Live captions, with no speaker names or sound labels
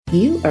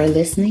You are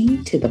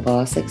listening to the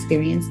Boss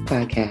Experience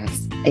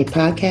Podcast, a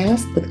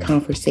podcast with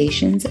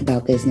conversations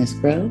about business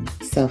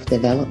growth,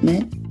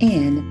 self-development,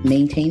 and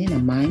maintaining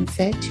a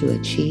mindset to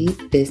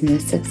achieve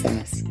business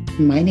success.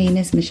 My name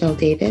is Michele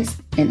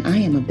Davis, and I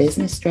am a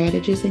business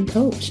strategist and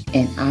coach,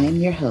 and I am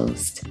your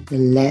host.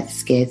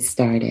 Let's get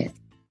started.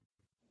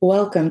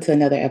 Welcome to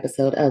another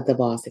episode of the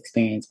Boss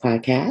Experience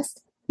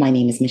Podcast. My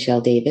name is Michele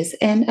Davis,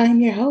 and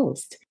I'm your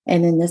host.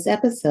 And in this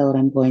episode,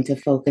 I'm going to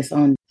focus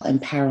on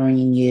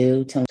empowering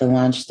you to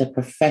launch the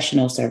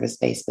professional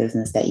service-based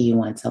business that you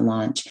want to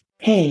launch.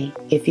 Hey,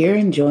 if you're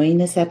enjoying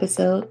this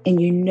episode and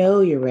you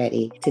know you're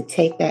ready to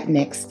take that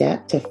next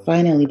step to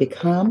finally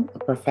become a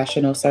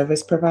professional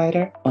service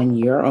provider on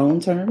your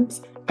own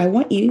terms, I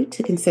want you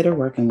to consider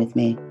working with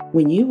me.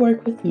 When you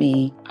work with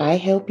me, I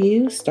help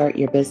you start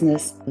your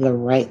business the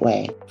right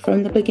way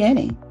from the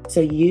beginning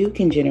so you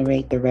can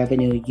generate the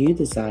revenue you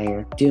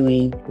desire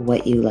doing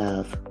what you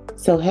love.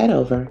 So head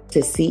over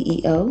to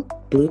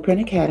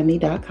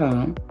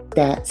CEOBlueprintAcademy.com.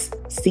 That's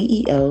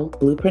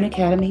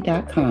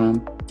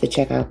CEOBlueprintAcademy.com to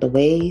check out the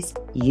ways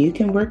you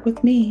can work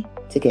with me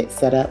to get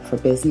set up for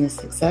business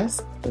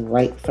success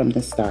right from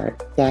the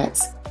start.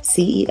 That's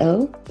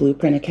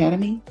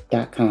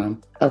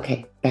CEOBlueprintAcademy.com.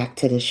 Okay, back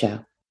to the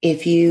show.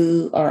 If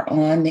you are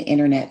on the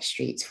internet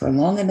streets for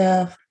long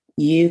enough,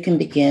 you can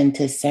begin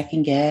to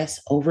second guess,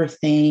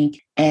 overthink,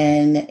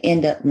 and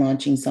end up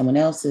launching someone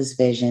else's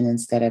vision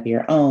instead of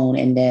your own.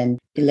 And then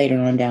later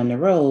on down the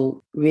road,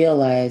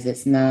 realize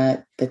it's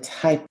not the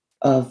type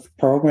of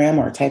program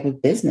or type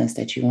of business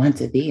that you want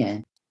to be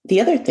in.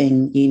 The other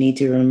thing you need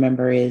to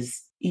remember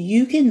is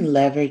you can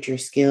leverage your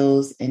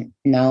skills and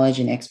knowledge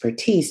and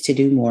expertise to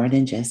do more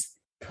than just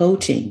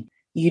coaching.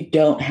 You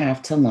don't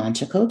have to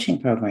launch a coaching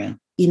program.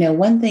 You know,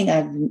 one thing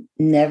I've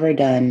never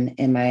done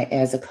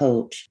as a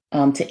coach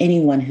to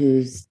anyone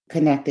who's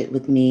connected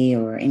with me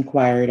or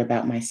inquired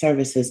about my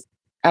services,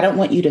 I don't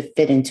want you to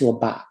fit into a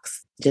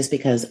box. Just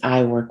because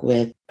I work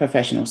with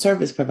professional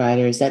service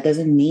providers, that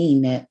doesn't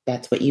mean that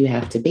that's what you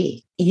have to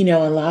be. You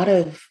know, a lot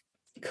of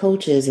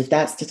coaches, if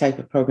that's the type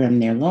of program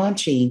they're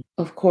launching,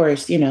 of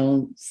course, you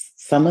know,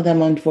 some of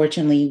them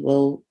unfortunately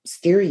will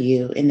steer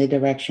you in the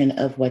direction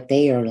of what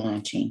they are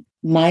launching.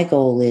 My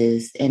goal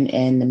is,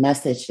 and the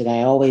message that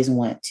I always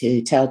want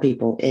to tell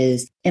people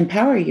is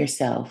empower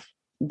yourself.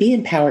 Be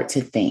empowered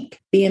to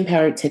think. Be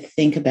empowered to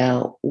think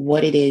about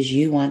what it is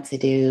you want to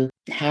do,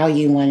 how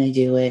you want to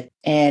do it,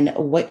 and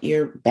what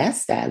you're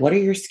best at. What are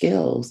your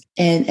skills?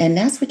 And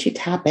that's what you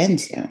tap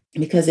into.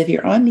 Because if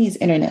you're on these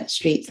internet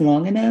streets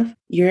long enough,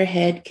 your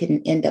head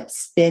can end up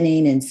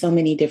spinning in so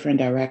many different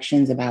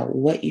directions about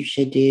what you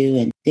should do.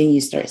 And then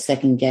you start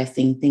second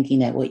guessing, thinking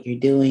that what you're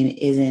doing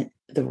isn't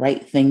the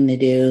right thing to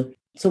do.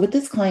 So with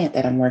this client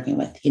that I'm working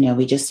with, you know,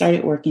 we just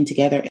started working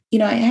together. You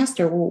know, I asked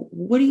her, well,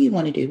 what do you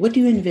want to do? What do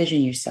you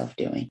envision yourself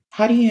doing?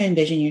 How do you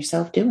envision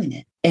yourself doing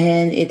it?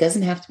 And it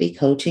doesn't have to be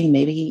coaching.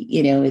 Maybe,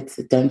 you know, it's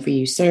a done for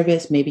you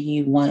service. Maybe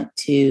you want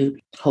to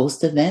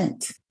host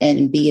events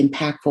and be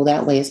impactful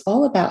that way. It's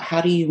all about how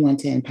do you want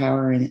to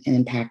empower and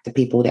impact the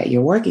people that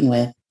you're working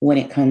with when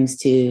it comes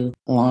to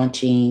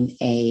launching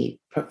a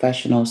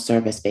professional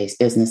service-based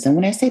business. And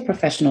when I say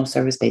professional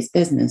service-based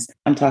business,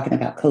 I'm talking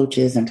about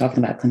coaches, I'm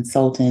talking about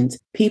consultants,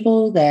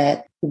 people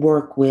that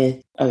work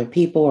with other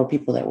people or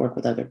people that work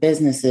with other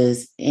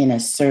businesses in a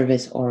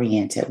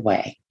service-oriented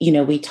way. You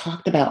know, we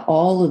talked about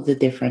all of the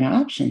different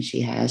options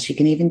she has. She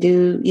can even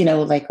do, you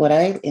know, like what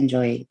I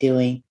enjoy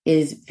doing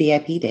is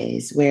VIP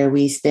days where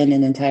we spend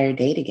an entire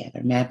day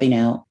together mapping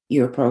out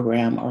your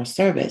program or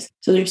service.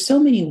 So there's so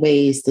many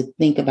ways to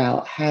think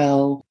about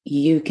how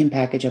you can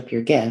package up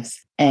your gifts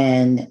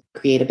and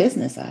create a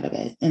business out of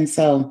it. And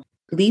so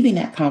leaving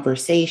that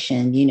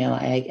conversation, you know,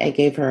 I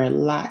gave her a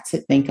lot to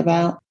think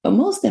about, but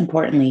most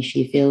importantly,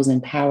 she feels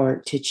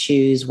empowered to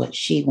choose what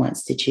she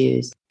wants to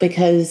choose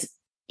because,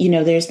 you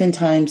know, there's been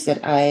times that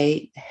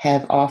I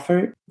have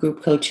offered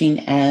group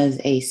coaching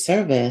as a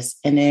service,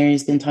 and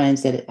there's been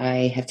times that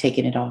I have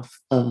taken it off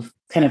of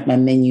kind of my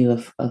menu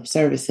of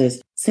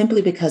services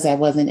simply because I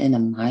wasn't in a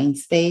mind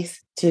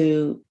space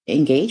to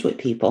engage with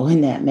people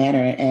in that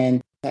manner.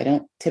 And I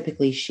don't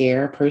typically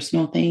share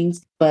personal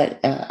things, but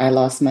I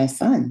lost my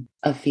son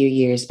a few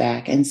years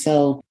back. And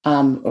so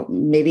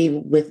maybe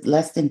with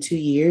less than 2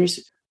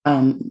 years,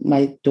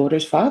 my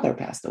daughter's father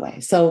passed away.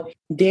 So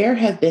there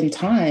have been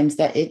times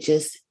that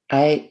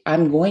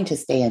I'm going to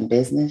stay in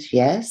business,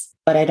 yes,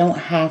 but I don't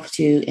have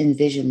to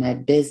envision my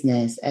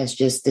business as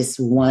just this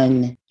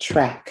one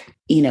track,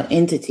 you know,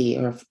 entity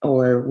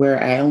or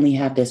where I only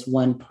have this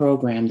one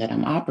program that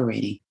I'm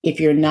operating. If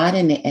you're not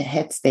in a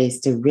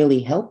headspace to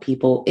really help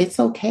people, it's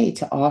okay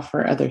to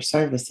offer other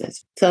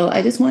services. So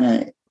I just want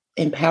to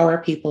empower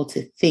people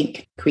to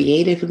think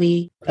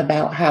creatively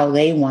about how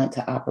they want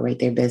to operate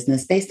their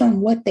business based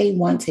on what they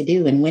want to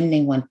do and when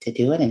they want to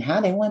do it and how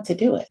they want to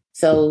do it.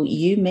 So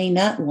you may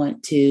not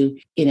want to,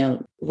 you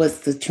know, what's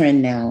the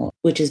trend now,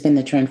 which has been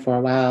the trend for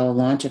a while,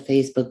 launch a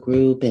Facebook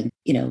group and,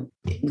 you know,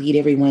 lead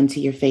everyone to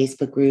your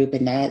Facebook group.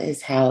 And that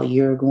is how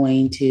you're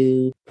going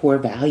to pour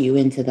value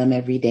into them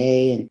every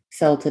day and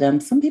sell to them.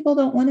 Some people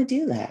don't want to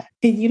do that.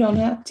 You don't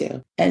have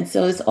to. And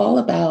so it's all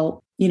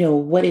about,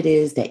 what it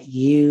is that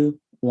you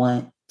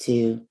want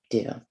to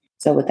do.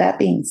 So with that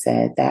being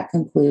said, that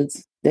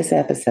concludes this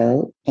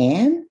episode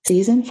and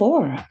season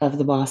 4 of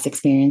the Boss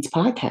Experience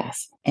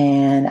podcast.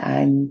 And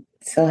I'm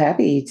so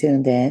happy you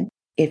tuned in.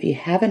 If you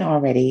haven't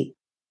already,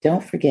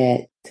 don't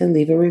forget to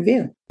leave a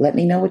review. Let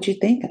me know what you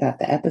think about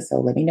the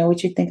episode. Let me know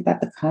what you think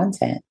about the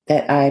content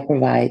that I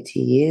provide to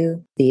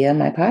you via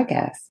my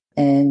podcast.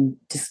 And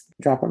just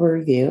drop a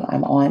review.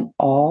 I'm on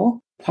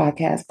all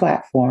podcast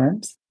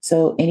platforms.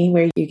 So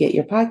anywhere you get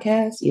your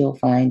podcast, you'll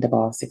find the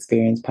Boss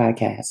Experience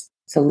podcast.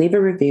 So leave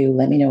a review.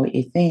 Let me know what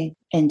you think.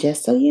 And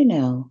just so you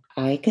know,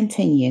 I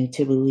continue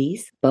to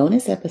release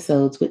bonus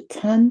episodes with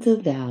tons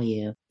of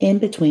value in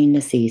between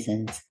the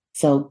seasons.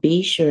 So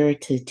be sure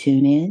to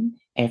tune in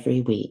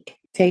every week.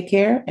 Take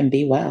care and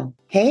be well.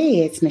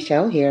 Hey, it's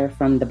Michele here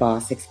from the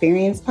Boss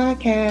Experience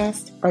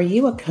podcast. Are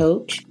you a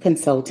coach,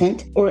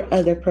 consultant, or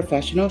other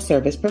professional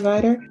service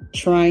provider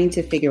trying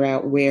to figure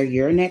out where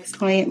your next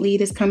client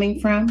lead is coming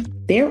from?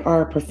 There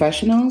are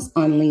professionals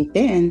on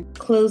LinkedIn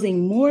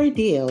closing more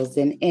deals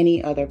than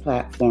any other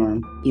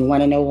platform. You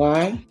want to know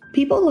why?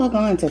 People log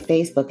on to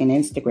Facebook and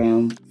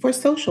Instagram for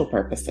social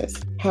purposes.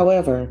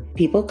 However,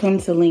 people come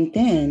to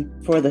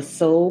LinkedIn for the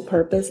sole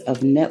purpose of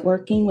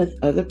networking with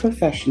other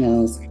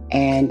professionals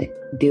and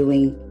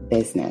doing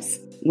business.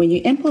 When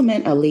you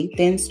implement a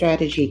LinkedIn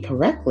strategy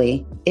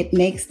correctly, it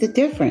makes the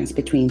difference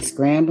between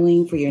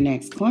scrambling for your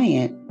next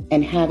client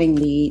and having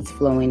leads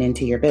flowing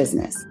into your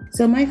business.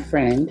 So my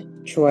friend,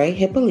 Troy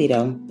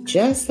Hippolito,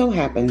 just so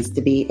happens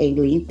to be a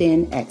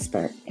LinkedIn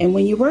expert. And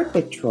when you work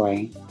with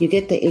Troy, you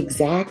get the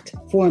exact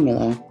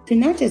formula to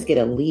not just get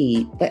a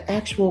lead, but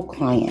actual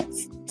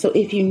clients. So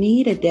if you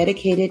need a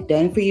dedicated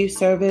done-for-you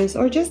service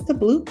or just the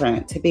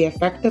blueprint to be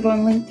effective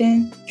on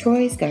LinkedIn,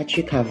 Troy's got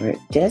you covered.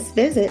 Just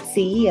visit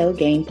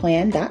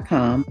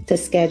CEOGamePlan.com to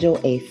schedule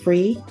a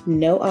free,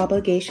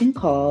 no-obligation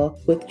call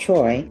with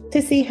Troy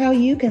to see how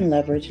you can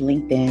leverage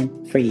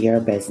LinkedIn for your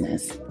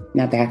business.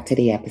 Now back to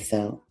the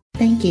episode.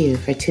 Thank you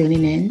for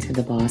tuning in to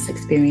the Boss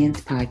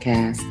Experience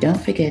podcast.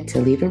 Don't forget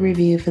to leave a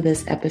review for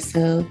this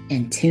episode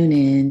and tune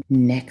in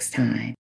next time.